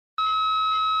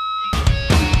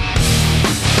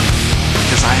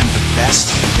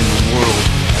best in the world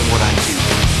at what I do.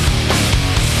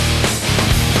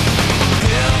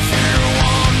 If you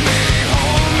want me,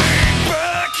 hold me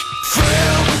back.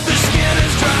 Frail, the skin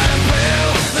is dry and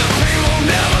pale, the pain will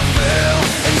never fail,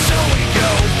 and so we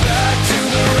go back to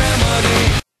the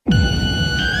remedy.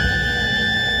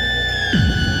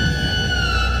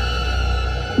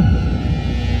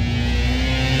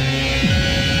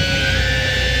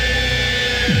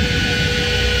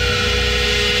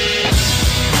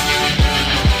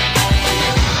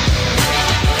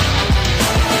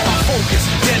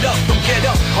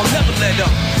 I'll never let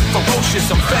up. Ferocious,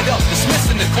 I'm fed up.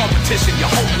 Dismissing the competition. You're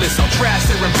hopeless, I'll trash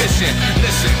their ambition.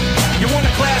 Listen, you want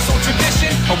a class on tradition?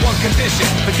 On one condition,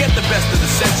 forget the best of the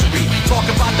century. Talk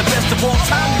about the best of all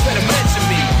time, you better mention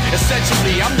me.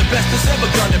 Essentially, I'm the best there's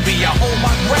ever gonna be. I hold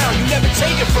my ground, you never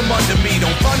take it from under me.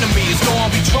 Don't run to me, it's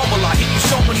gonna be trouble. I hit you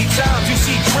so many times, you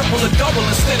see triple or double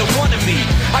instead of one of me.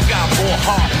 I got more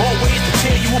heart, more ways to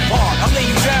tear you apart. I'll lay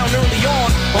you down early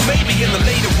on, or maybe in the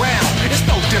later round. It's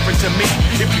no different to me.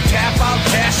 If you tap out,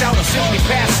 cash out, or simply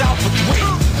pass out for 3.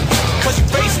 Cause you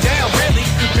face down, really,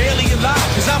 barely alive.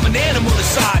 Cause I'm an animal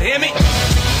inside, hear me?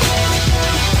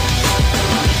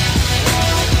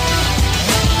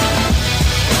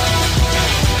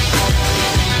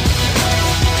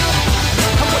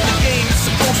 I'm what the game is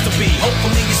supposed to be.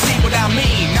 Hopefully you see what I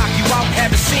mean. Knock you out,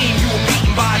 haven't seen. You were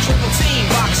beaten by a triple team.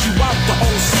 Box you out the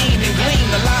whole scene and gleam.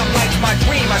 The limelight's my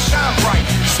dream, I shine bright.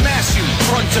 Smash you,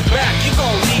 front to back. You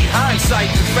gon' need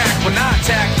hindsight. In fact, when I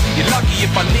attack, you're lucky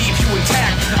if I leave you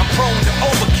intact. I'm prone to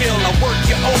overkill. I work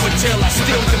you over till I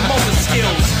steal your motor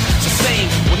skills. It's the same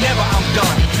whenever I'm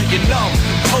done. You're numb,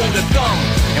 toe to thumb,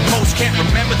 and most can't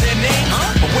remember their names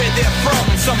or where they're from.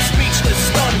 Some speechless,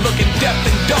 stunned, looking deaf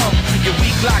and dumb. You're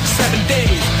weak like 7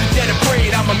 days. Dead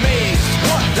afraid, I'm amazed.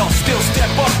 What? Y'all still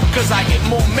step up because I hit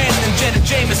more men than Jenna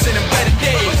Jameson and better